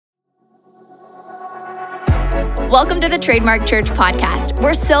Welcome to the Trademark Church podcast.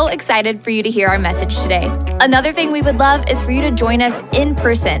 We're so excited for you to hear our message today. Another thing we would love is for you to join us in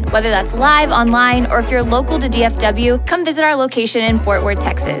person, whether that's live, online, or if you're local to DFW, come visit our location in Fort Worth,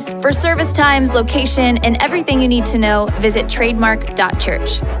 Texas. For service times, location, and everything you need to know, visit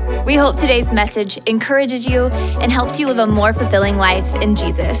trademark.church. We hope today's message encourages you and helps you live a more fulfilling life in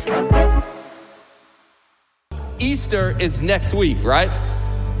Jesus. Easter is next week, right?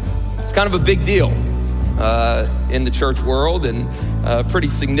 It's kind of a big deal in the church world and pretty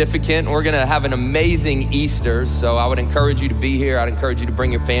significant. We're gonna have an amazing Easter, so I would encourage you to be here. I'd encourage you to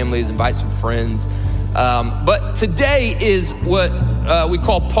bring your families, invite some friends. But today is what we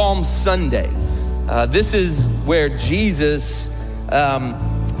call Palm Sunday. This is where Jesus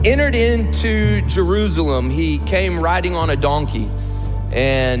entered into Jerusalem. He came riding on a donkey,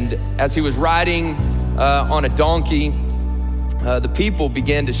 and as he was riding on a donkey, the people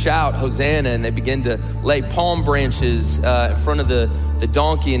began to shout Hosanna, and they began to lay palm branches in front of the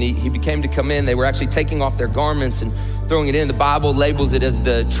donkey, and he became to come in. They were actually taking off their garments and throwing it in. The Bible labels it as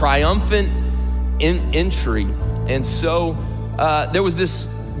the triumphant entry. And so there was this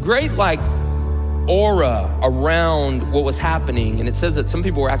great aura around what was happening, and it says that some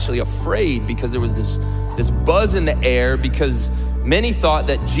people were actually afraid because there was this buzz in the air, because many thought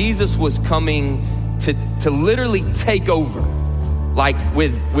that Jesus was coming to literally take over,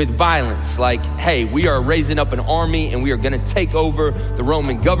 with violence. Hey, we are raising up an army and we are gonna take over the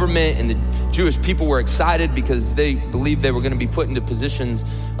Roman government. And the Jewish people were excited because they believed they were gonna be put into positions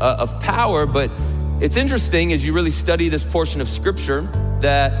of power. But it's interesting as you really study this portion of scripture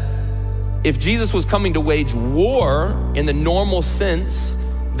that if Jesus was coming to wage war in the normal sense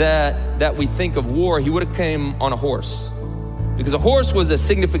that we think of war, he would have came on a horse, because a horse was a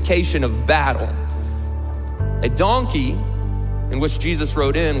signification of battle. A donkey, in which Jesus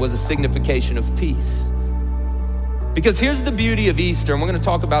rode in, was a signification of peace. Because here's the beauty of Easter, and we're gonna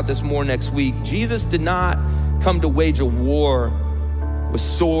talk about this more next week. Jesus did not come to wage a war with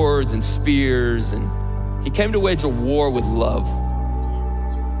swords and spears, and he came to wage a war with love.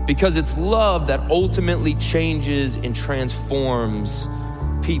 Because it's love that ultimately changes and transforms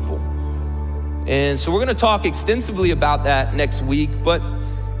people. And so we're gonna talk extensively about that next week. But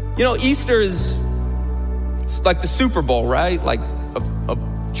Easter is like the Super Bowl, right? Of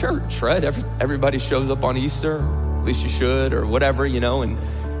church, right? Everybody shows up on Easter, at least you should, or whatever, and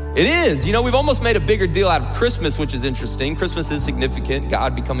it is. We've almost made a bigger deal out of Christmas, which is interesting. Christmas is significant,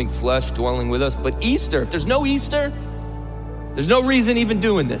 God becoming flesh, dwelling with us. But Easter, if there's no Easter, there's no reason even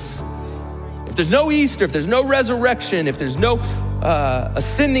doing this. If there's no Easter, if there's no resurrection, if there's no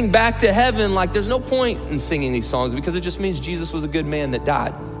ascending back to heaven, there's no point in singing these songs, because it just means Jesus was a good man that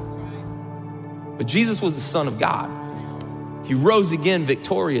died. But Jesus was the Son of God. He rose again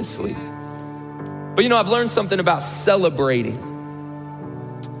victoriously. But I've learned something about celebrating.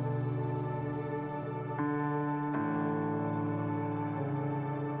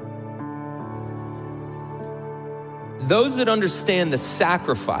 Those that understand the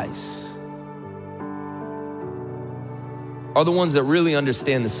sacrifice are the ones that really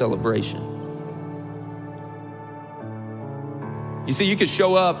understand the celebration. You see, you could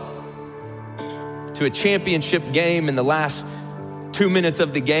show up to a championship game in the last 2 minutes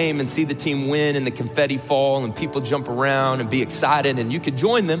of the game and see the team win and the confetti fall and people jump around and be excited, and you could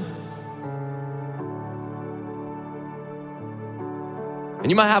join them.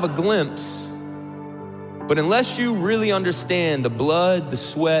 And you might have a glimpse, but unless you really understand the blood, the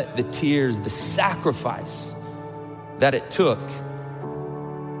sweat, the tears, the sacrifice that it took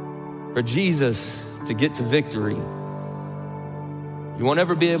for Jesus to get to victory, you won't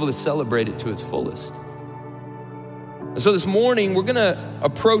ever be able to celebrate it to its fullest. And so this morning, we're gonna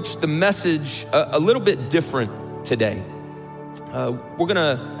approach the message a little bit different today. We're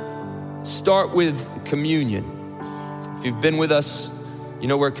gonna start with communion. If you've been with us, you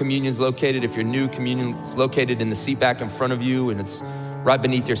know where communion's located. If you're new, communion's located in the seat back in front of you, and it's right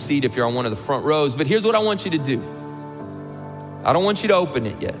beneath your seat if you're on one of the front rows. But here's what I want you to do. I don't want you to open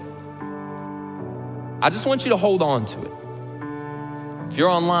it yet. I just want you to hold on to it. If you're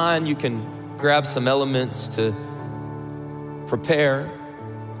online, you can grab some elements to prepare.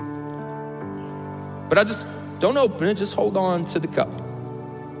 But I just don't open it, just hold on to the cup.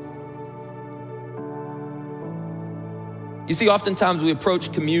 You see, oftentimes we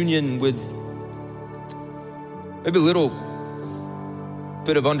approach communion with maybe a little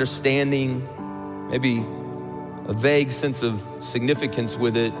bit of understanding, maybe a vague sense of significance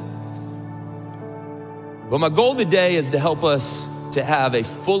with it. But my goal today is to help us to have a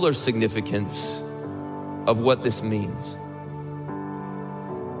fuller significance of what this means.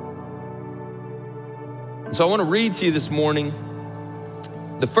 So I want to read to you this morning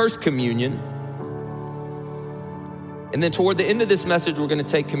the first communion. And then toward the end of this message, we're going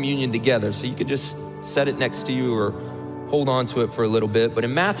to take communion together. So you could just set it next to you or hold on to it for a little bit. But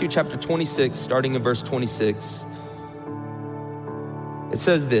in Matthew chapter 26, starting in verse 26, it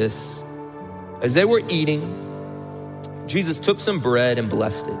says this: as they were eating, Jesus took some bread and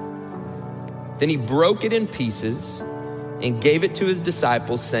blessed it. Then he broke it in pieces and gave it to his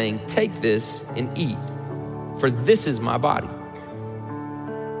disciples, saying, "Take this and eat, for this is my body."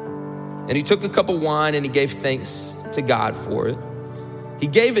 And he took a cup of wine and he gave thanks to God for it. He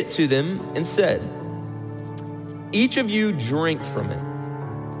gave it to them and said, "Each of you drink from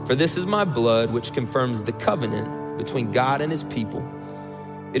it, for this is my blood, which confirms the covenant between God and his people.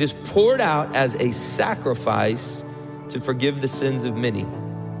 It is poured out as a sacrifice to forgive the sins of many.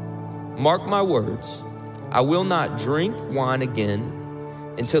 Mark my words, I will not drink wine again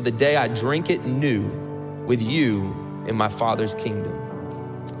until the day I drink it new with you in my Father's kingdom."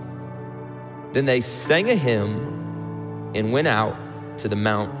 Then they sang a hymn and went out to the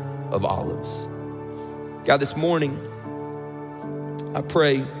Mount of Olives. God, this morning, I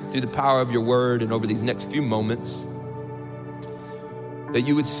pray through the power of your word and over these next few moments that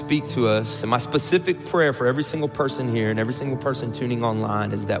you would speak to us. And my specific prayer for every single person here and every single person tuning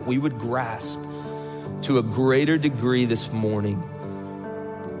online is that we would grasp to a greater degree this morning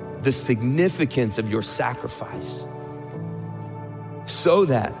the significance of your sacrifice, so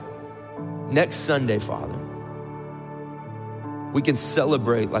that next Sunday, Father, we can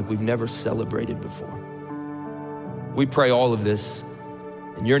celebrate like we've never celebrated before. We pray all of this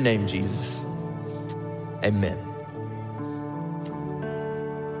in your name, Jesus. Amen.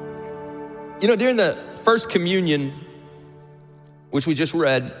 You know, during the first communion, which we just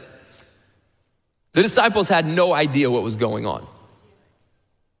read, the disciples had no idea what was going on.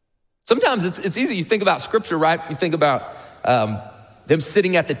 Sometimes it's easy. You think about scripture, right? You think about them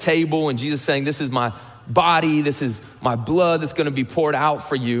sitting at the table and Jesus saying, "This is my body, this is my blood that's gonna be poured out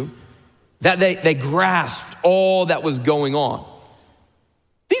for you." That they grasped all that was going on.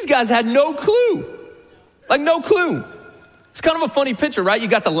 These guys had no clue, like no clue. It's kind of a funny picture, right? You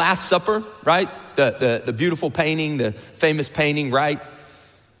got the Last Supper, right? The beautiful painting, the famous painting, right?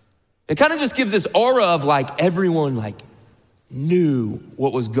 It kind of just gives this aura of like everyone like knew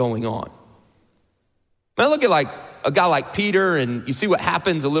what was going on. Man, look at like a guy like Peter and you see what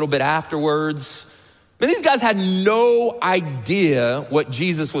happens a little bit afterwards. Man, these guys had no idea what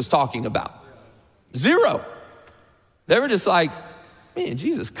Jesus was talking about. Zero. They were just like, "Man,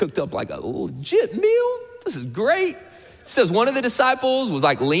 Jesus cooked up like a legit meal. This is great." It says one of the disciples was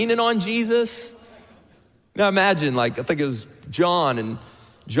like leaning on Jesus. Now imagine, like, I think it was John, and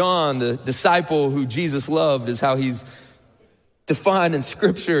John, the disciple who Jesus loved, is how he's defined in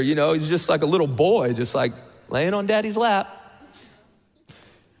scripture. You know, he's just like a little boy, just like laying on daddy's lap,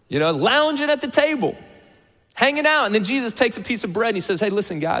 you know, lounging at the table, hanging out. And then Jesus takes a piece of bread and he says, "Hey,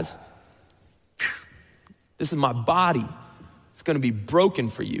 listen, guys, this is my body. It's going to be broken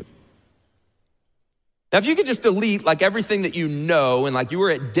for you." Now, if you could just delete like everything that you know, and like you were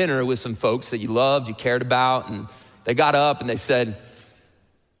at dinner with some folks that you loved, you cared about, and they got up and they said,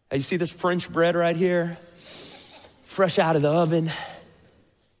 "Hey, you see this French bread right here? Fresh out of the oven.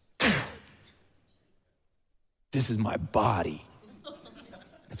 This is my body.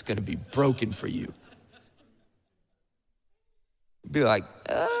 It's going to be broken for you." You'd be like,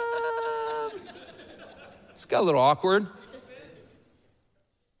 it's got a little awkward.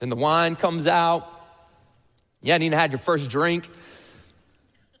 Then the wine comes out. You hadn't even had your first drink.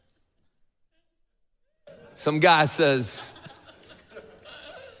 Some guy says,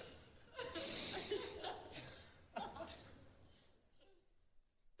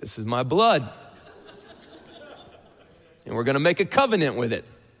 "This is my blood. And we're going to make a covenant with it.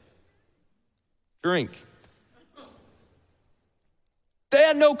 Drink." They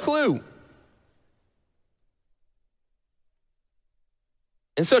had no clue.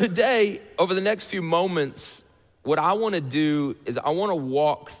 And so today, over the next few moments, what I want to do is I want to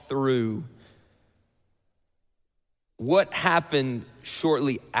walk through what happened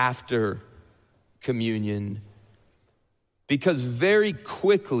shortly after communion, because very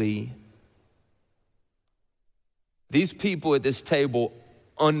quickly, these people at this table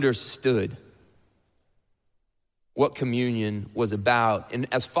understood what communion was about. And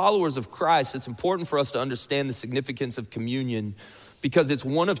as followers of Christ, it's important for us to understand the significance of communion, because it's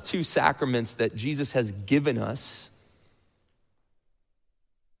one of two sacraments that Jesus has given us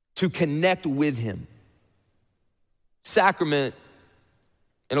to connect with him. Sacrament,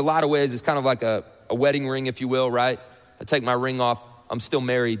 in a lot of ways, is kind of like a wedding ring, if you will, right? I take my ring off, I'm still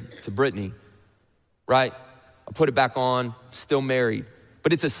married to Brittany, right? I put it back on, still married.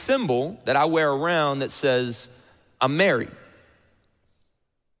 But it's a symbol that I wear around that says I'm married.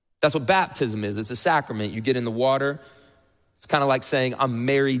 That's what baptism is. It's a sacrament. You get in the water. It's kind of like saying I'm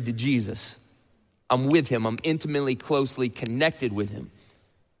married to Jesus. I'm with him. I'm intimately, closely connected with him.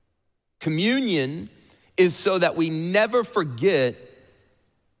 Communion is so that we never forget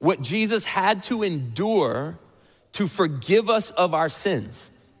what Jesus had to endure to forgive us of our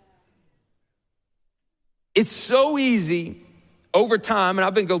sins. It's so easy over time, and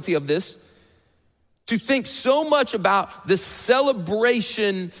I've been guilty of this, to think so much about the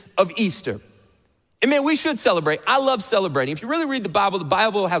celebration of Easter. And man, we should celebrate. I love celebrating. If you really read the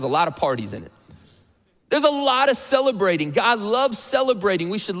Bible has a lot of parties in it. There's a lot of celebrating. God loves celebrating.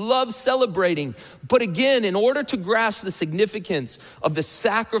 We should love celebrating. But again, in order to grasp the significance of the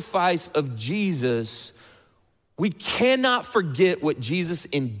sacrifice of Jesus, we cannot forget what Jesus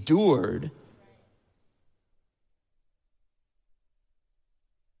endured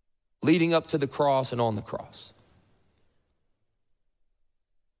leading up to the cross and on the cross.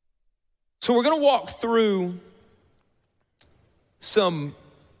 So we're gonna walk through some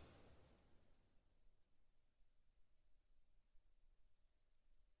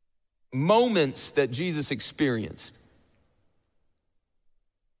moments that Jesus experienced.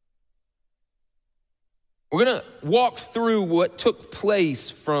 We're gonna walk through what took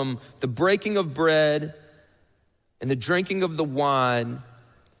place from the breaking of bread and the drinking of the wine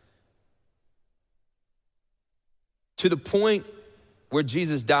to the point where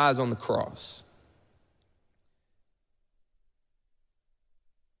Jesus dies on the cross.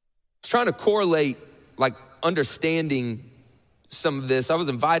 I was trying to correlate, like, understanding some of this. I was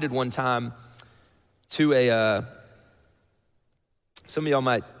invited one time to some of y'all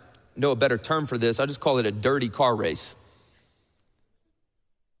might know a better term for this. I just call it a dirty car race.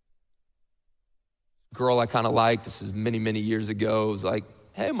 Girl I kind of liked, this is many, many years ago, was like,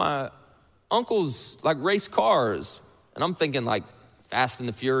 hey, my uncles like race cars. And I'm thinking like Fast and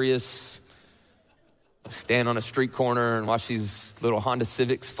the Furious. I stand on a street corner and watch these little Honda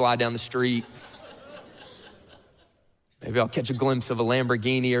Civics fly down the street. Maybe I'll catch a glimpse of a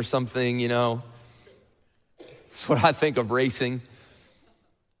Lamborghini or something, you know. That's what I think of racing.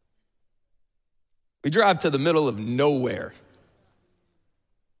 We drive to the middle of nowhere.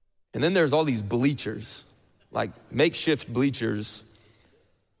 And then there's all these bleachers, like makeshift bleachers,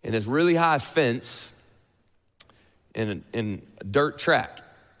 and this really high fence in a dirt track.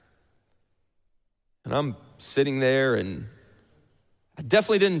 And I'm sitting there, and I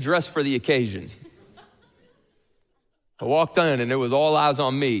definitely didn't dress for the occasion. I walked in, and it was all eyes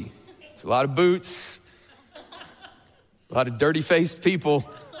on me. It's a lot of boots, a lot of dirty-faced people.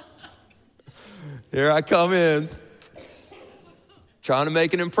 Here I come in, trying to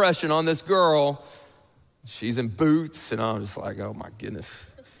make an impression on this girl. She's in boots, and I'm just like, oh my goodness.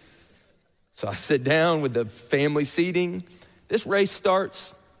 So I sit down with the family seating. This race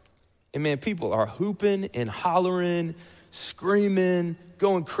starts, and man, people are hooping and hollering, screaming,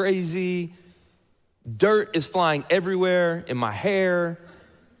 going crazy. Dirt is flying everywhere, in my hair,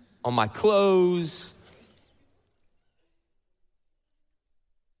 on my clothes.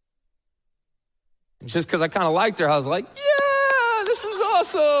 And just because I kind of liked her, I was like, yeah, this is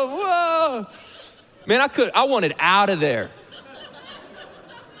awesome. Whoa. Man, I wanted out of there.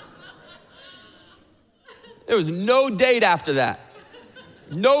 There was no date after that.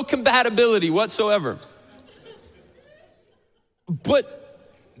 No compatibility whatsoever. But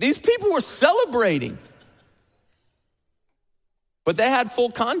these people were celebrating. But they had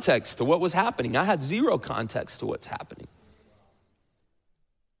full context to what was happening. I had zero context to what's happening.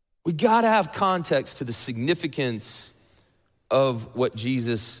 We gotta have context to the significance of what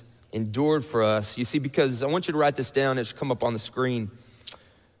Jesus endured for us. You see, because I want you to write this down, it should come up on the screen.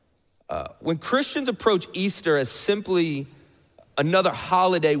 When Christians approach Easter as simply another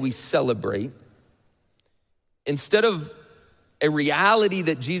holiday we celebrate, instead of a reality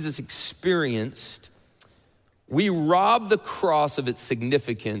that Jesus experienced, we rob the cross of its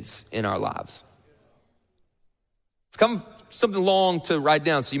significance in our lives. It's kind of something long to write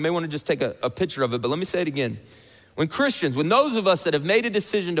down, so you may want to just take a picture of it, but let me say it again. When those of us that have made a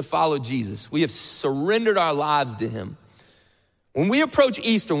decision to follow Jesus, we have surrendered our lives to him. When we approach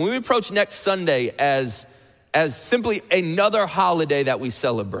Easter, when we approach next Sunday as simply another holiday that we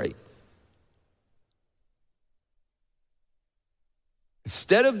celebrate,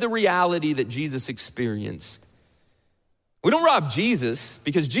 instead of the reality that Jesus experienced, we don't rob Jesus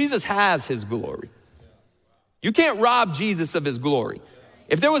because Jesus has his glory. You can't rob Jesus of his glory.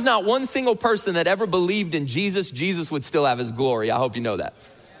 If there was not one single person that ever believed in Jesus, Jesus would still have his glory. I hope you know that.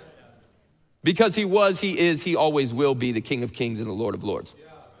 Because he was, he is, he always will be the King of Kings and the Lord of Lords.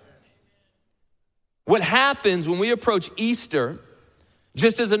 What happens when we approach Easter,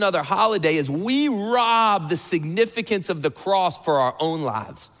 just as another holiday, is we rob the significance of the cross for our own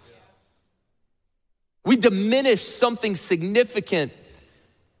lives. We diminish something significant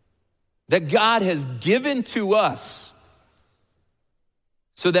that God has given to us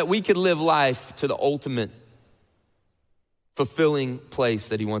so that we could live life to the ultimate fulfilling place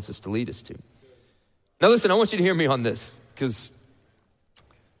that he wants us to lead us to. Now listen, I want you to hear me on this, because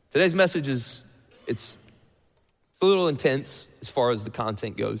today's message it's a little intense as far as the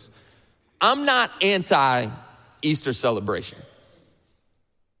content goes. I'm not anti-Easter celebration.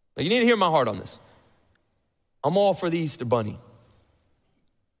 Now, you need to hear my heart on this. I'm all for the Easter bunny.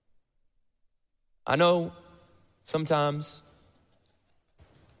 I know sometimes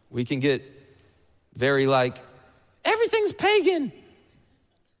we can get very everything's pagan.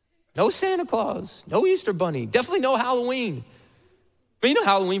 No Santa Claus, no Easter bunny, definitely no Halloween. But you know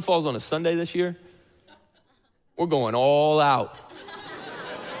Halloween falls on a Sunday this year? We're going all out.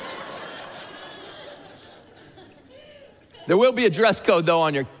 There will be a dress code though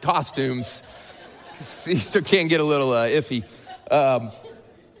on your costumes. Easter can get a little iffy.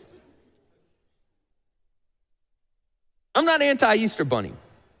 I'm not anti-Easter bunny.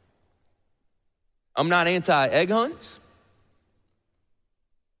 I'm not anti-egg hunts.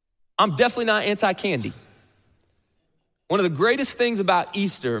 I'm definitely not anti-candy. One of the greatest things about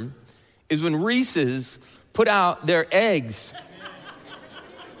Easter is when Reese's put out their eggs.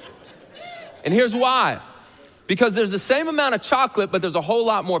 And here's why. Because there's the same amount of chocolate, but there's a whole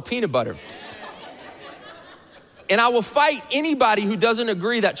lot more peanut butter. And I will fight anybody who doesn't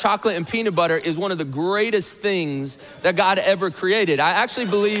agree that chocolate and peanut butter is one of the greatest things that God ever created. I actually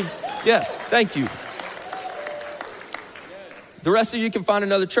believe, yes, thank you. The rest of you can find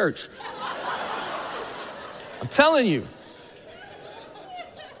another church. I'm telling you.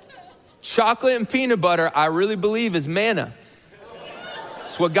 Chocolate and peanut butter, I really believe, is manna.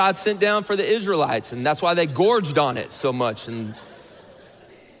 It's what God sent down for the Israelites, and that's why they gorged on it so much. And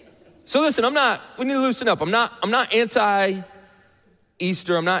so listen, we need to loosen up. I'm not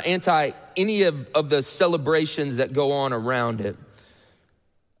anti-Easter. I'm not anti any of the celebrations that go on around it.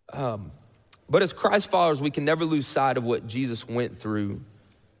 But as Christ followers, we can never lose sight of what Jesus went through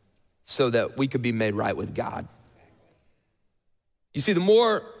so that we could be made right with God. You see, the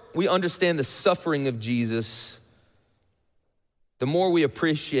more we understand the suffering of Jesus, the more we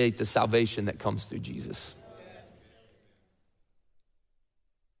appreciate the salvation that comes through Jesus.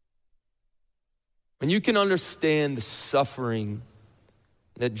 When you can understand the suffering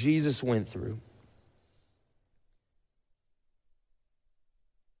that Jesus went through,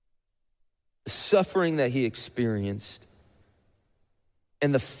 the suffering that he experienced,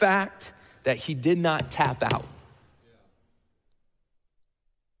 and the fact that he did not tap out.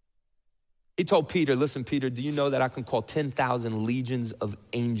 He told Peter, listen, Peter, do you know that I can call 10,000 legions of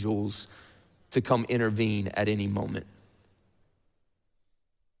angels to come intervene at any moment?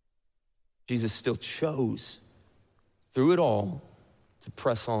 Jesus still chose through it all to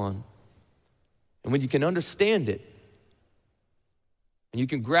press on. And when you can understand it, and you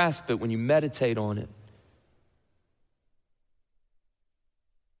can grasp it, when you meditate on it,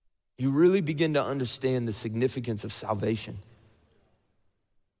 you really begin to understand the significance of salvation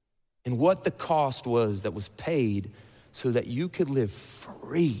and what the cost was that was paid so that you could live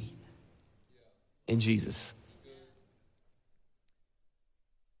free in Jesus.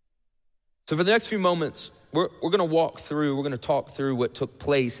 So for the next few moments, we're going to talk through what took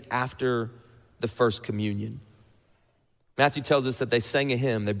place after the first communion. Matthew tells us that they sang a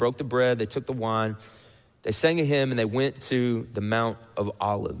hymn. They broke the bread, they took the wine, they sang a hymn, and they went to the Mount of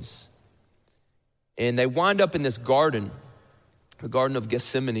Olives. And they wind up in this garden, the Garden of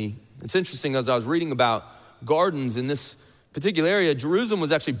Gethsemane. It's interesting, as I was reading about gardens in this particular area, Jerusalem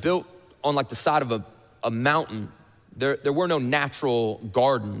was actually built on the side of a mountain. There were no natural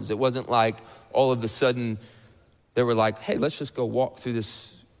gardens. It wasn't like all of a sudden they were like, hey, let's just go walk through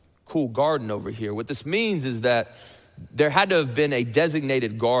this cool garden over here. What this means is that there had to have been a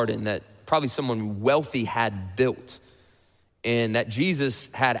designated garden that probably someone wealthy had built and that Jesus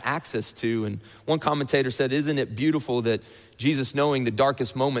had access to. And one commentator said, isn't it beautiful that Jesus, knowing the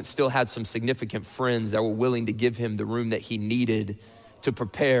darkest moments, still had some significant friends that were willing to give him the room that he needed to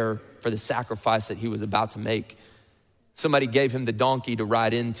prepare for the sacrifice that he was about to make. Somebody gave him the donkey to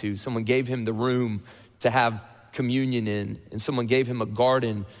ride into. Someone gave him the room to have communion in. And someone gave him a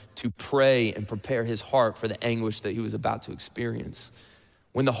garden to pray and prepare his heart for the anguish that he was about to experience.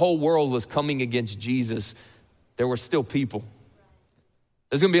 When the whole world was coming against Jesus, there were still people.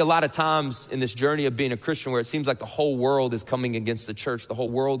 There's gonna be a lot of times in this journey of being a Christian where it seems like the whole world is coming against the church. The whole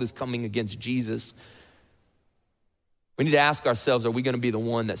world is coming against Jesus. We need to ask ourselves, are we gonna be the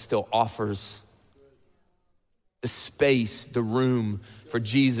one that still offers the space, the room for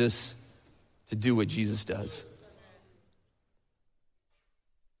Jesus to do what Jesus does?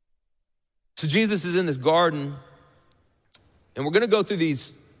 So Jesus is in this garden, and we're gonna go through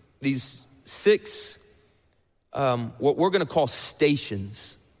these 6 what we're gonna call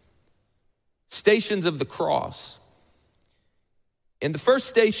stations of the cross. And the first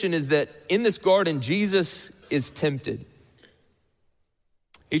station is that in this garden, Jesus is tempted.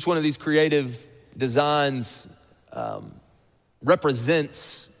 Each one of these creative designs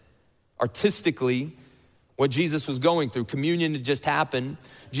represents artistically what Jesus was going through. Communion had just happened.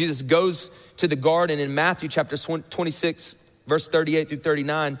 Jesus goes to the garden in Matthew chapter 26, verse 38 through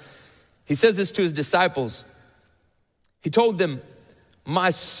 39. He says this to his disciples. He told them,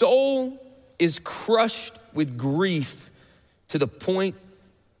 "My soul is crushed with grief to the point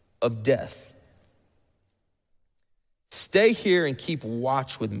of death. Stay here and keep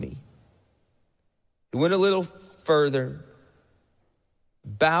watch with me." He went a little further,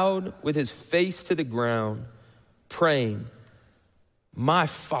 bowed with his face to the ground, praying, "My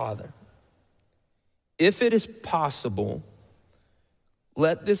Father, if it is possible,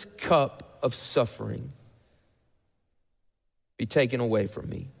 let this cup of suffering be taken away from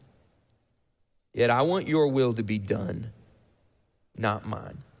me. Yet I want your will to be done, not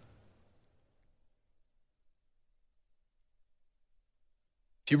mine."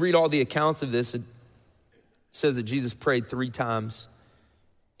 If you read all the accounts of this, it says that Jesus prayed 3 times,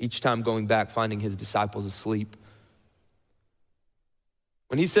 each time going back, finding his disciples asleep.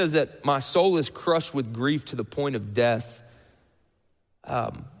 When he says that my soul is crushed with grief to the point of death,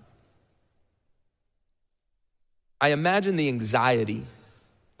 I imagine the anxiety.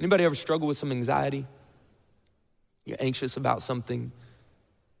 Anybody ever struggle with some anxiety? You're anxious about something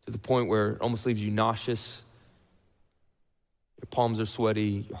to the point where it almost leaves you nauseous. Your palms are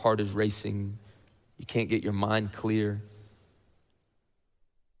sweaty, your heart is racing, you can't get your mind clear.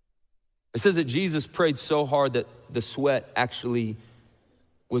 It says that Jesus prayed so hard that the sweat actually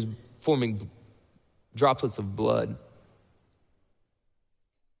was forming droplets of blood.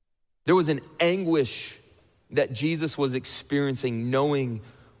 There was an anguish that Jesus was experiencing, knowing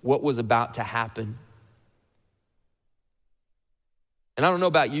what was about to happen. And I don't know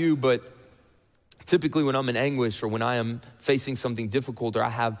about you, but typically when I'm in anguish or when I am facing something difficult or I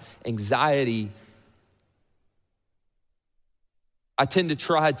have anxiety, I tend to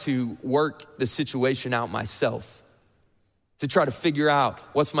try to work the situation out myself, to try to figure out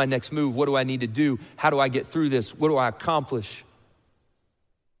what's my next move, what do I need to do, how do I get through this, what do I accomplish?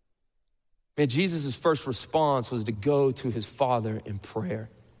 Man, Jesus' first response was to go to his Father in prayer.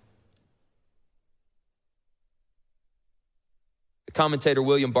 The commentator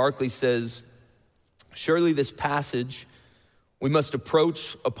William Barclay says, "Surely this passage we must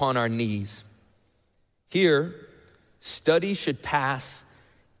approach upon our knees. Here, study should pass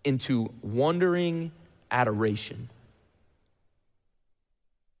into wondering adoration."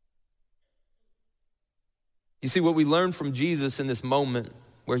 You see, what we learn from Jesus in this moment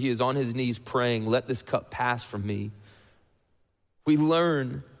where he is on his knees praying, "Let this cup pass from me," we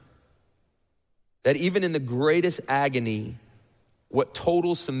learn that even in the greatest agony, what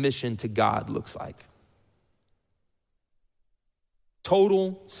total submission to God looks like.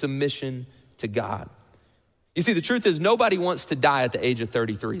 Total submission to God. You see, the truth is nobody wants to die at the age of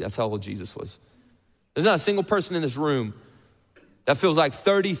 33. That's how old Jesus was. There's not a single person in this room that feels like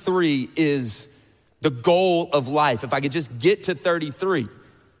 33 is the goal of life. If I could just get to 33.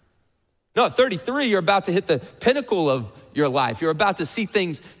 No, at 33, you're about to hit the pinnacle of your life. You're about to see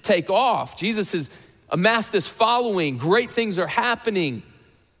things take off. Jesus has amassed this following. Great things are happening.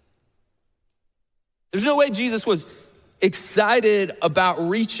 There's no way Jesus was excited about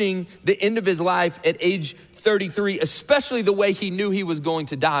reaching the end of his life at age 33, especially the way he knew he was going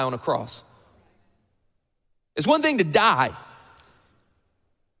to die on a cross. It's one thing to die.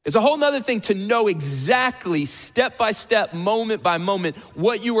 It's a whole nother thing to know exactly, step by step, moment by moment,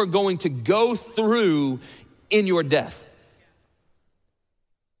 what you are going to go through in your death.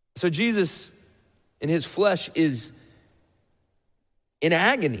 So Jesus in his flesh is in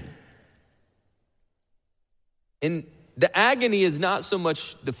agony. And the agony is not so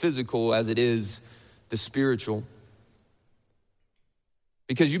much the physical as it is the spiritual.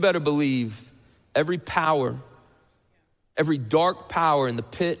 Because you better believe every power, every dark power in the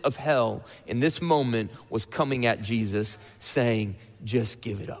pit of hell in this moment was coming at Jesus saying, just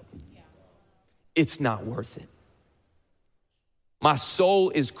give it up. It's not worth it. My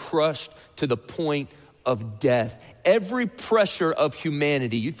soul is crushed to the point of death. Every pressure of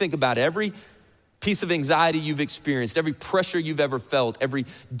humanity, you think about it, every piece of anxiety you've experienced, every pressure you've ever felt, every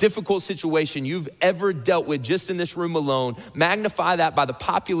difficult situation you've ever dealt with just in this room alone, magnify that by the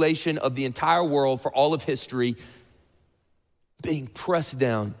population of the entire world for all of history, being pressed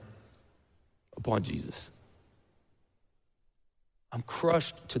down upon Jesus. I'm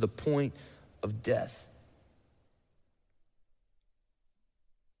crushed to the point of death.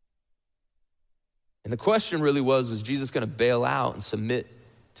 And the question really was Jesus going to bail out and submit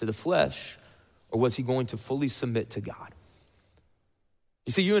to the flesh, or was he going to fully submit to God?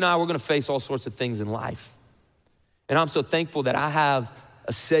 You see, you and I, we're going to face all sorts of things in life. And I'm so thankful that I have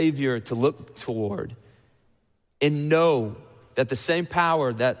a Savior to look toward and know that the same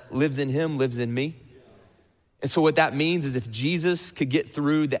power that lives in him lives in me. And so what that means is if Jesus could get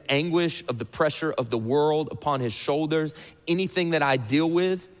through the anguish of the pressure of the world upon his shoulders, anything that I deal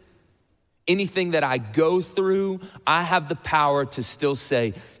with, anything that I go through, I have the power to still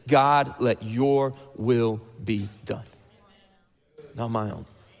say, God, let your will be done, not my own.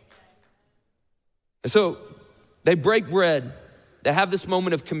 And so they break bread. They have this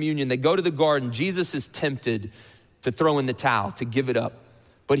moment of communion. They go to the garden. Jesus is tempted to throw in the towel, to give it up.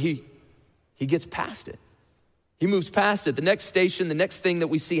 But he gets past it. He moves past it. The next station, the next thing that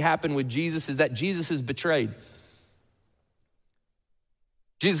we see happen with Jesus is that Jesus is betrayed.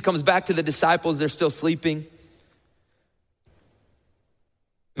 Jesus comes back to the disciples. They're still sleeping.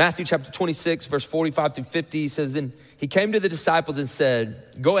 Matthew chapter 26, verse 45 through 50 says, then he came to the disciples and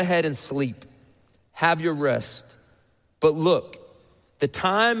said, go ahead and sleep. Have your rest. But look, the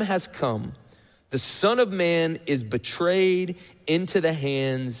time has come. The Son of Man is betrayed into the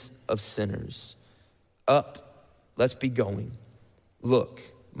hands of sinners. Up, let's be going. Look,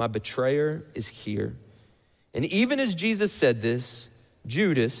 my betrayer is here. And even as Jesus said this,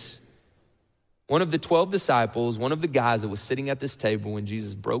 Judas, one of the 12 disciples, one of the guys that was sitting at this table when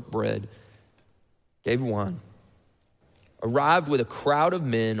Jesus broke bread, gave wine, arrived with a crowd of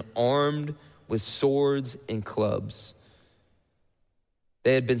men armed with swords and clubs.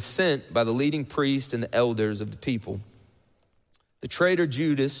 They had been sent by the leading priests and the elders of the people. The traitor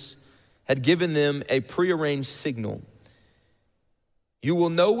Judas had given them a prearranged signal. You will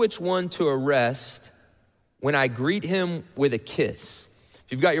know which one to arrest when I greet him with a kiss.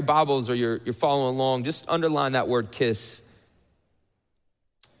 If you've got your Bibles or you're following along, just underline that word kiss.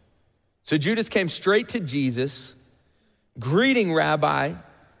 So Judas came straight to Jesus. Greeting, Rabbi,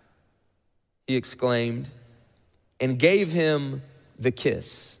 he exclaimed, and gave him the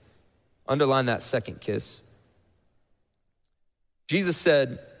kiss. Underline that second kiss. Jesus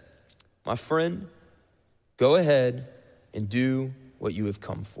said, my friend, go ahead and do what you have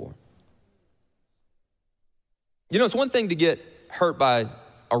come for. You know, it's one thing to get hurt by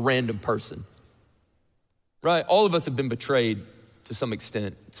a random person, right? All of us have been betrayed to some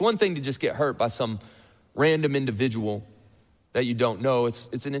extent. It's one thing to just get hurt by some random individual that you don't know.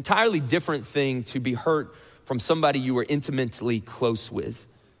 It's an entirely different thing to be hurt from somebody you were intimately close with,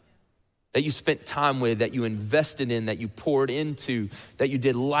 that you spent time with, that you invested in, that you poured into, that you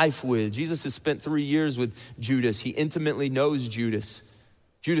did life with. Jesus has spent 3 years with Judas. He intimately knows Judas.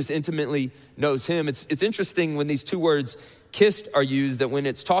 Judas intimately knows him. It's interesting when these two words, kissed, are used, that when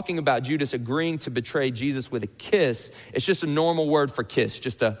it's talking about Judas agreeing to betray Jesus with a kiss, it's just a normal word for kiss,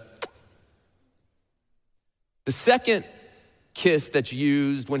 just a. The second kiss that's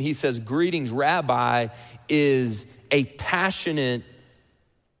used when he says, greetings, Rabbi, is a passionate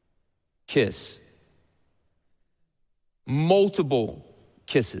kiss. Multiple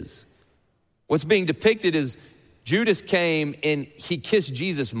kisses. What's being depicted is Judas came and he kissed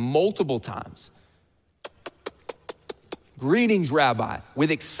Jesus multiple times. Greetings, Rabbi, with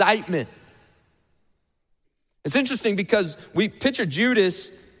excitement. It's interesting because we picture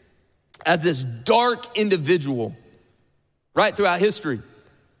Judas as this dark individual right throughout history.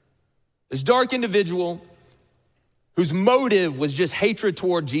 This dark individual whose motive was just hatred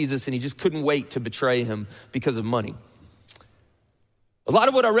toward Jesus, and he just couldn't wait to betray him because of money. A lot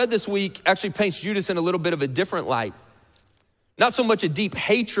of what I read this week actually paints Judas in a little bit of a different light. Not so much a deep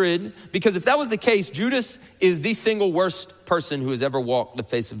hatred, because if that was the case, Judas is the single worst person who has ever walked the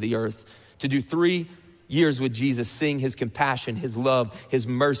face of the earth. To do 3 years with Jesus, seeing his compassion, his love, his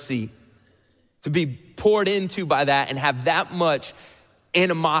mercy, to be poured into by that and have that much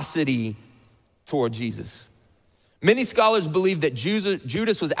animosity toward Jesus. Many scholars believe that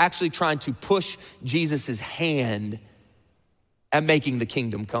Judas was actually trying to push Jesus' hand at making the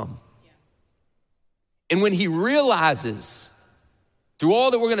kingdom come. And when he realizes, through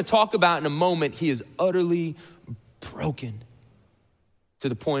all that we're going to talk about in a moment, he is utterly broken. to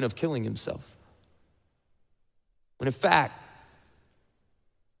the point of killing himself. When in fact,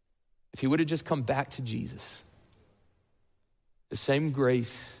 if he would have just come back to Jesus, the same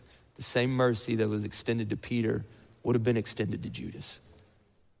grace, the same mercy that was extended to Peter would have been extended to Judas.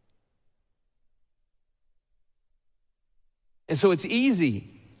 And so it's easy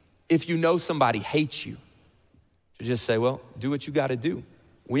if you know somebody hates you to just say, well, do what you gotta do.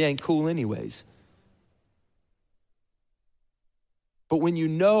 We ain't cool anyways. But when you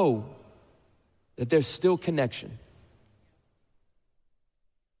know that there's still connection,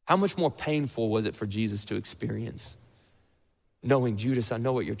 how much more painful was it for Jesus to experience knowing, Judas, I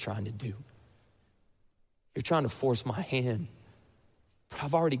know what you're trying to do. You're trying to force my hand, but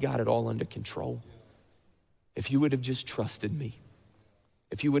I've already got it all under control. If you would have just trusted me,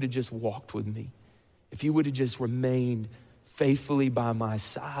 if you would have just walked with me, if you would have just remained faithfully by my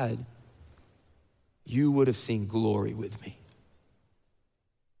side, you would have seen glory with me.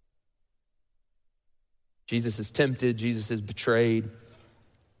 Jesus is tempted, Jesus is betrayed,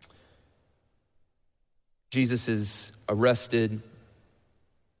 Jesus is arrested,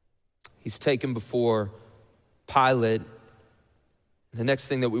 he's taken before Pilate. The next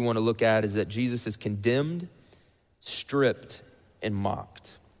thing that we want to look at is that Jesus is condemned, stripped, and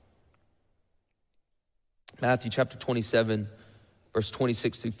mocked. Matthew chapter 27, verse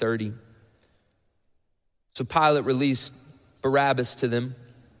 26 through 30. So Pilate released Barabbas to them,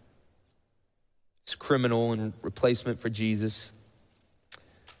 this criminal in replacement for Jesus.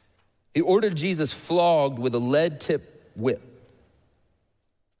 He ordered Jesus flogged with a lead-tipped whip,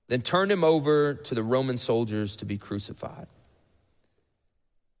 then turned him over to the Roman soldiers to be crucified.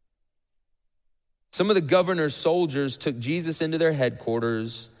 Some of the governor's soldiers took Jesus into their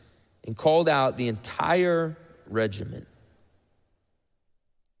headquarters and called out the entire regiment.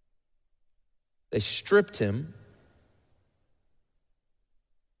 They stripped him,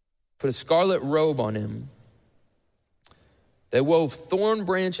 put a scarlet robe on him. They wove thorn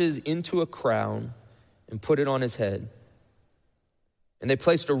branches into a crown and put it on his head. And they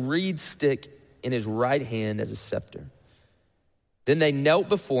placed a reed stick in his right hand as a scepter. Then they knelt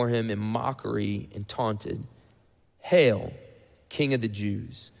before him in mockery and taunted, "Hail, King of the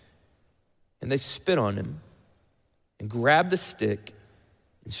Jews." And they spit on him and grabbed the stick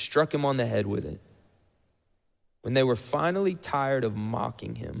and struck him on the head with it. When they were finally tired of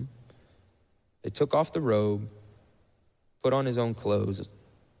mocking him, they took off the robe, put on his own clothes,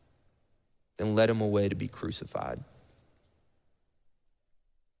 and led him away to be crucified.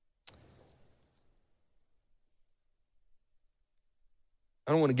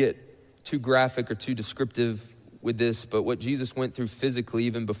 I don't want to get too graphic or too descriptive with this, but what Jesus went through physically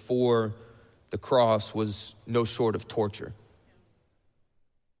even before the cross was no short of torture.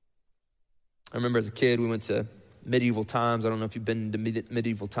 I remember as a kid, we went to medieval times. I don't know if you've been to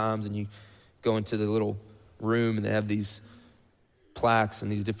medieval times, and you go into the little room and they have these plaques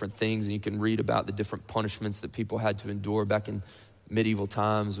and these different things, and you can read about the different punishments that people had to endure back in medieval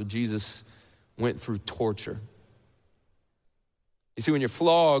times. Well, Jesus went through torture. You see, when you're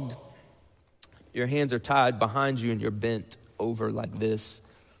flogged, your hands are tied behind you and you're bent over like this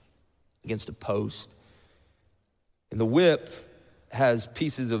against a post. And the whip has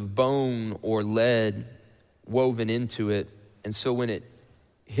pieces of bone or lead woven into it. And so when it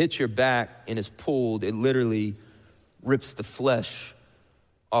hits your back and is pulled, it literally rips the flesh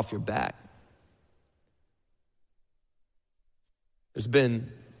off your back. There's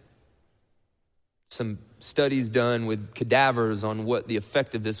been some studies done with cadavers on what the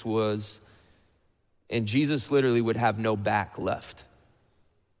effect of this was, and Jesus literally would have no back left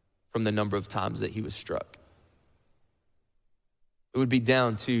from the number of times that he was struck. It would be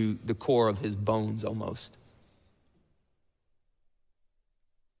down to the core of his bones almost.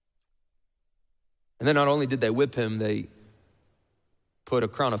 And then not only did they whip him, they put a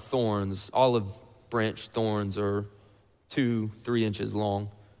crown of thorns. Olive branch thorns are 2-3 inches long.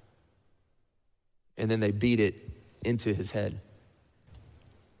 And then they beat it into his head.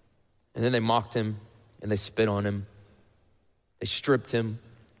 And then they mocked him and they spit on him. They stripped him.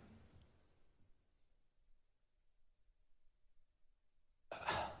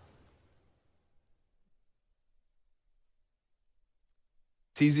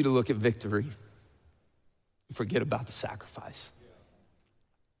 It's easy to look at victory and forget about the sacrifice.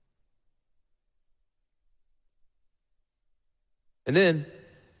 And then,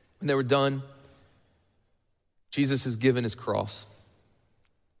 when they were done, Jesus is given his cross.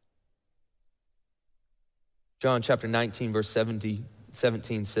 John chapter 19, verse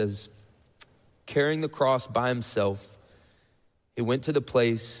 17 says, carrying the cross by himself, he went to the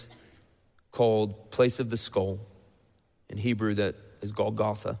place called Place of the Skull. In Hebrew, that is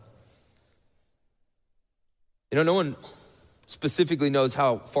Golgotha. You know, no one specifically knows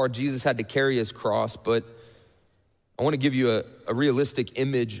how far Jesus had to carry his cross, but I want to give you a realistic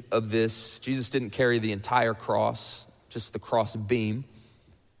image of this. Jesus didn't carry the entire cross, just the cross beam.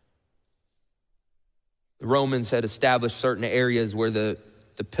 The Romans had established certain areas where the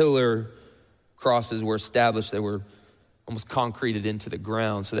pillar crosses were established. They were almost concreted into the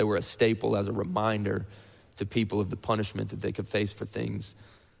ground, so they were a staple as a reminder to people of the punishment that they could face for things.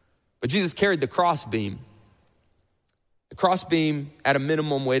 But Jesus carried the cross beam. The cross beam at a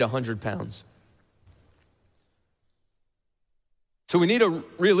minimum weighed 100 pounds. So we need a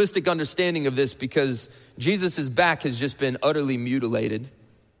realistic understanding of this because Jesus' back has just been utterly mutilated.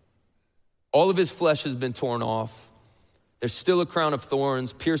 All of his flesh has been torn off. There's still a crown of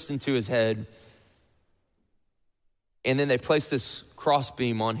thorns pierced into his head. And then they placed this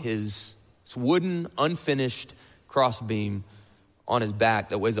crossbeam on this wooden, unfinished crossbeam on his back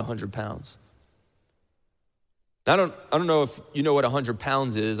that weighs 100 pounds. Now, I don't know if you know what 100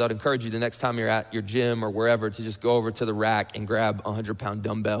 pounds is. I'd encourage you the next time you're at your gym or wherever to just go over to the rack and grab a 100-pound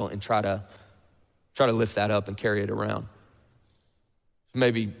dumbbell and try to lift that up and carry it around.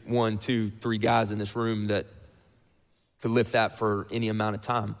 Maybe 1, 2, 3 guys in this room that could lift that for any amount of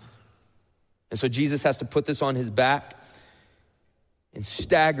time. And so Jesus has to put this on his back, and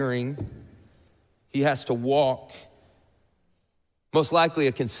staggering, he has to walk most likely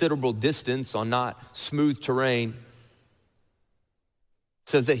a considerable distance on not smooth terrain. It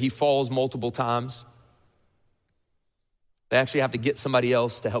says that he falls multiple times. They actually have to get somebody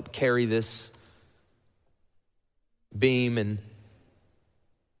else to help carry this beam, and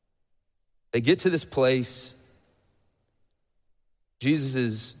they get to this place. Jesus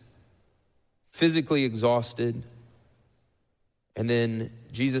is physically exhausted, and then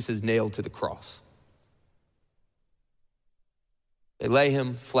Jesus is nailed to the cross. They lay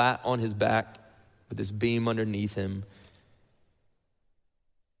him flat on his back with this beam underneath him.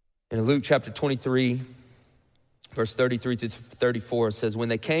 And in Luke chapter 23, verse 33 through 34, it says, when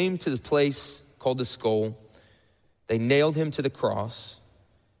they came to the place called the Skull, they nailed him to the cross,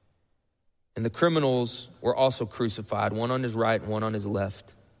 and the criminals were also crucified, one on his right and one on his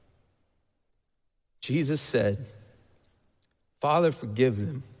left. Jesus said, Father, forgive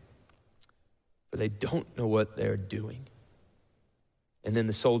them, for they don't know what they're doing. And then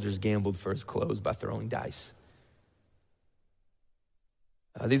the soldiers gambled for his clothes by throwing dice.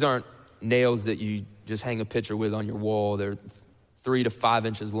 These aren't nails that you just hang a picture with on your wall. They're 3 to 5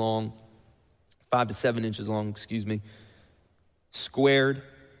 inches long, 5 to 7 inches long, squared,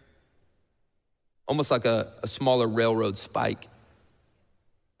 almost like a smaller railroad spike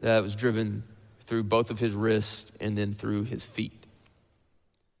that was driven through both of his wrists and then through his feet.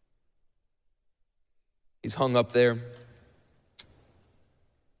 He's hung up there.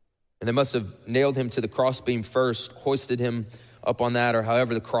 And they must have nailed him to the crossbeam first, hoisted him up on that, or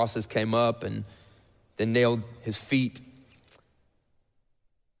however the crosses came up, and then nailed his feet.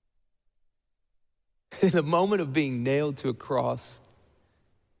 In the moment of being nailed to a cross,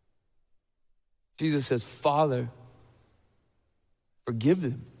 Jesus says, Father, forgive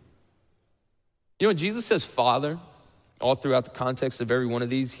them. You know, when Jesus says Father, all throughout the context of every one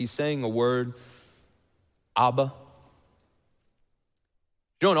of these, he's saying a word, Abba.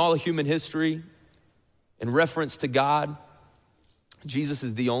 You know, in all of human history, in reference to God, Jesus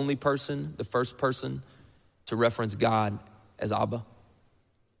is the only person, the first person to reference God as Abba.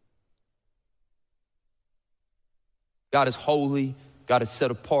 God is holy. God is set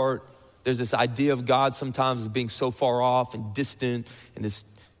apart. There's this idea of God sometimes as being so far off and distant and this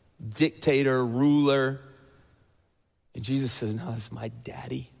dictator, ruler. And Jesus says, no, this is my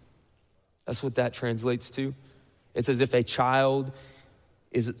daddy. That's what that translates to. It's as if a child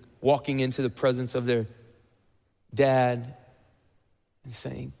is walking into the presence of their dad and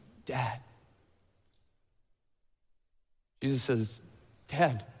saying, Dad. Jesus says,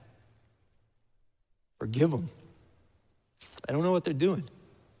 Dad, forgive them. I don't know what they're doing.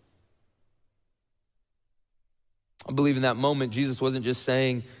 I believe in that moment, Jesus wasn't just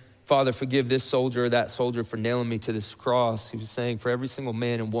saying, Father, forgive this soldier or that soldier for nailing me to this cross. He was saying, for every single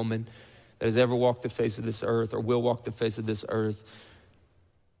man and woman that has ever walked the face of this earth or will walk the face of this earth,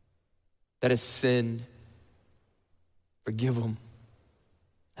 that has sinned, forgive them.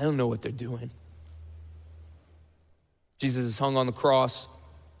 I don't know what they're doing. Jesus is hung on the cross,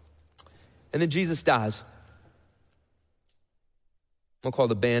 and then Jesus dies. I'm gonna call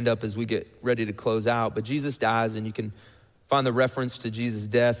the band up as we get ready to close out, but Jesus dies, and you can find the reference to Jesus'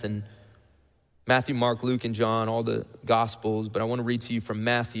 death in Matthew, Mark, Luke, and John, all the Gospels, but I wanna read to you from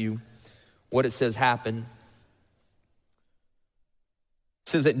Matthew what it says happened.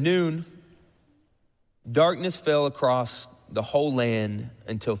 says at noon, darkness fell across the whole land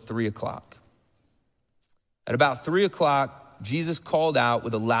until 3 o'clock. At about 3 o'clock, Jesus called out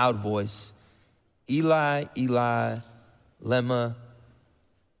with a loud voice, Eli, Eli, lema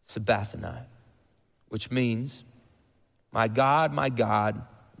sabachthani, which means, my God,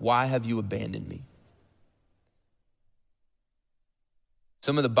 why have you abandoned me?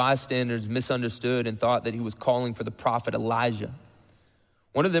 Some of the bystanders misunderstood and thought that he was calling for the prophet Elijah.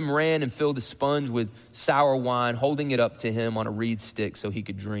 One of them ran and filled a sponge with sour wine, holding it up to him on a reed stick so he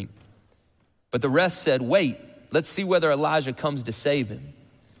could drink. But the rest said, wait, let's see whether Elijah comes to save him.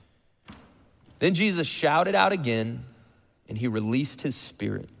 Then Jesus shouted out again, and he released his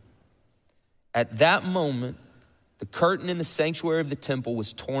spirit. At that moment, the curtain in the sanctuary of the temple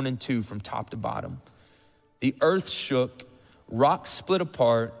was torn in two from top to bottom. The earth shook, rocks split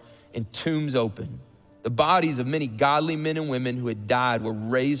apart, and tombs opened. The bodies of many godly men and women who had died were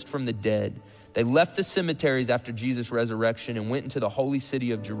raised from the dead. They left the cemeteries after Jesus' resurrection and went into the holy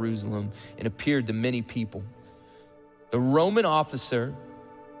city of Jerusalem and appeared to many people. The Roman officer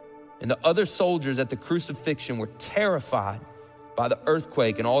and the other soldiers at the crucifixion were terrified by the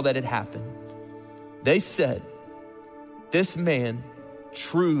earthquake and all that had happened. They said, this man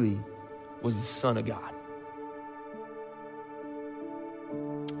truly was the Son of God.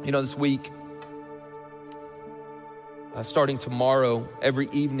 You know, this week, starting tomorrow, every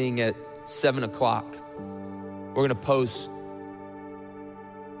evening at 7 o'clock, we're gonna post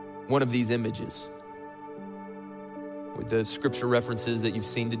one of these images with the scripture references that you've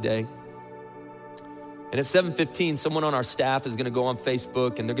seen today. And at 7:15, someone on our staff is gonna go on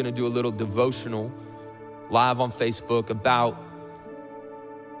Facebook and they're gonna do a little devotional live on Facebook about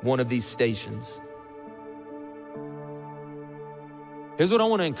one of these stations. Here's what I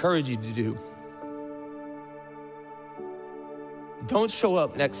wanna encourage you to do. Don't show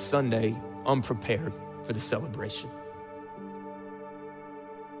up next Sunday unprepared for the celebration.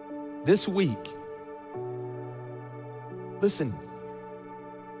 This week, listen,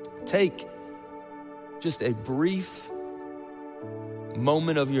 take just a brief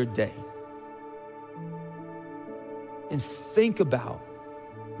moment of your day and think about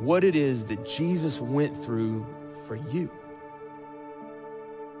what it is that Jesus went through for you.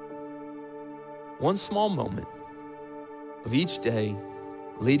 One small moment of each day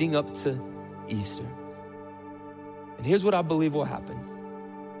leading up to Easter. And here's what I believe will happen.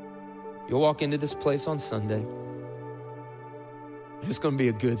 You'll walk into this place on Sunday. It's gonna be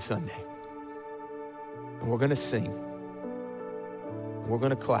a good Sunday. And we're gonna sing. And we're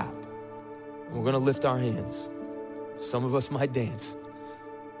gonna clap. And we're gonna lift our hands. Some of us might dance.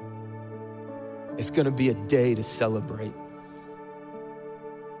 It's gonna be a day to celebrate.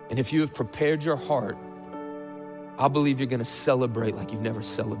 And if you have prepared your heart, I believe you're gonna celebrate like you've never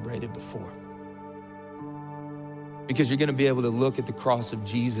celebrated before. Because you're gonna be able to look at the cross of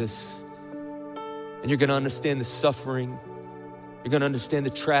Jesus and you're gonna understand the suffering. You're gonna understand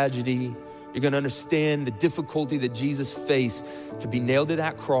the tragedy. You're gonna understand the difficulty that Jesus faced to be nailed to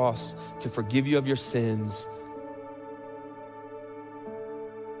that cross, to forgive you of your sins.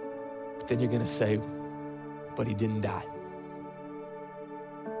 But then you're gonna say, but he didn't die.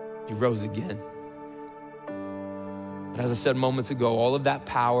 He rose again. But as I said moments ago, all of that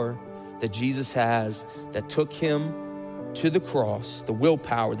power that Jesus has that took him to the cross, the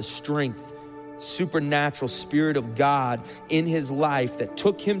willpower, the strength, supernatural Spirit of God in his life that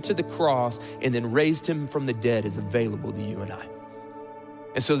took him to the cross and then raised him from the dead is available to you and I.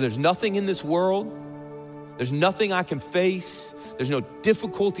 And so there's nothing in this world, there's nothing I can face, there's no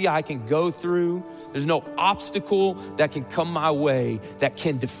difficulty I can go through, there's no obstacle that can come my way that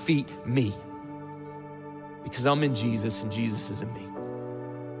can defeat me. Because I'm in Jesus and Jesus is in me.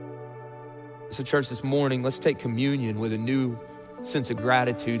 So church, this morning, let's take communion with a new sense of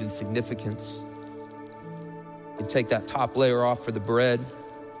gratitude and significance. And take that top layer off for the bread,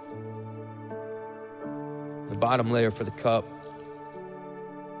 the bottom layer for the cup.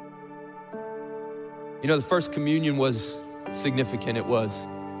 You know, the first communion was significant. It was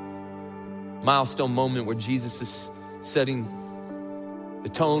a milestone moment where Jesus is setting the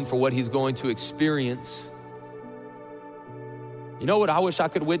tone for what he's going to experience. You know what I wish I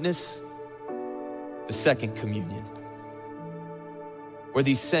could witness? The second communion, where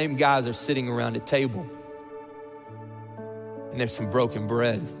these same guys are sitting around a table and there's some broken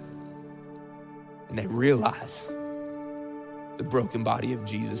bread and they realize the broken body of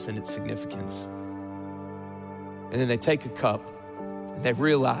Jesus and its significance. And then they take a cup and they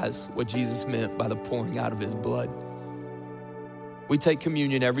realize what Jesus meant by the pouring out of his blood. We take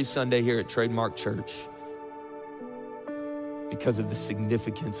communion every Sunday here at Trademark Church. because of the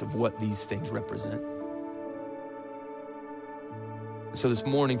significance of what these things represent. So this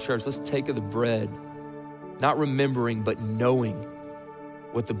morning, church, let's take of the bread, not remembering, but knowing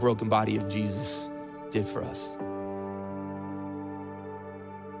what the broken body of Jesus did for us.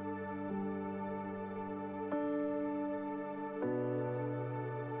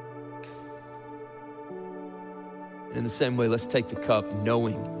 And in the same way, let's take the cup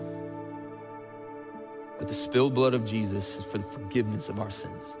knowing that the spilled blood of Jesus is for the forgiveness of our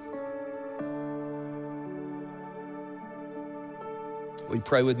sins. Will you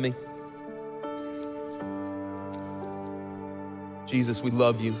pray with me? Jesus, we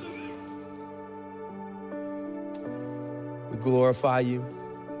love you. We glorify you.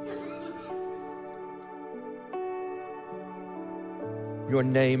 Your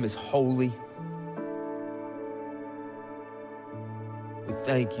name is holy. We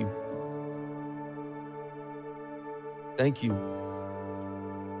thank you. Thank you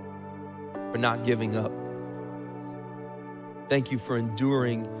for not giving up. Thank you for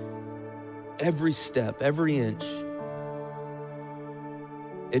enduring every step, every inch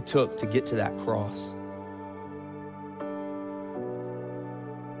it took to get to that cross.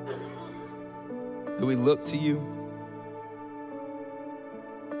 That we look to you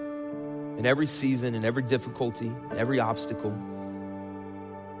in every season, in every difficulty, in every obstacle,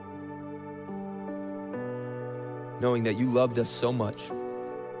 knowing that you loved us so much,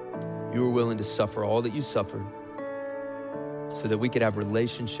 you were willing to suffer all that you suffered so that we could have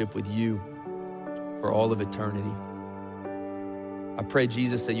relationship with you for all of eternity. I pray,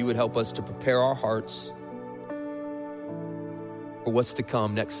 Jesus, that you would help us to prepare our hearts for what's to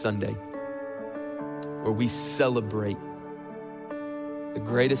come next Sunday, where we celebrate the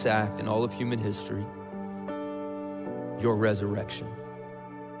greatest act in all of human history, your resurrection.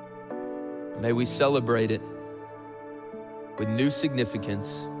 May we celebrate it with new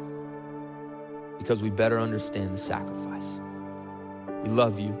significance because we better understand the sacrifice. We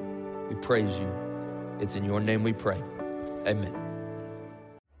love you. We praise you. It's in your name we pray. Amen.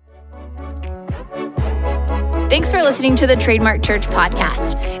 Thanks for listening to the Trademark Church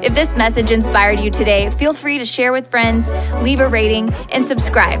podcast. If this message inspired you today, feel free to share with friends, leave a rating, and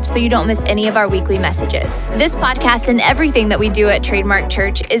subscribe so you don't miss any of our weekly messages. This podcast and everything that we do at Trademark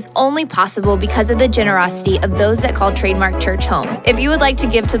Church is only possible because of the generosity of those that call Trademark Church home. If you would like to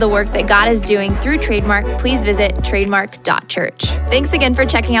give to the work that God is doing through Trademark, please visit trademark.church. Thanks again for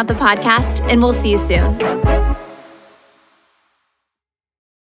checking out the podcast, and we'll see you soon.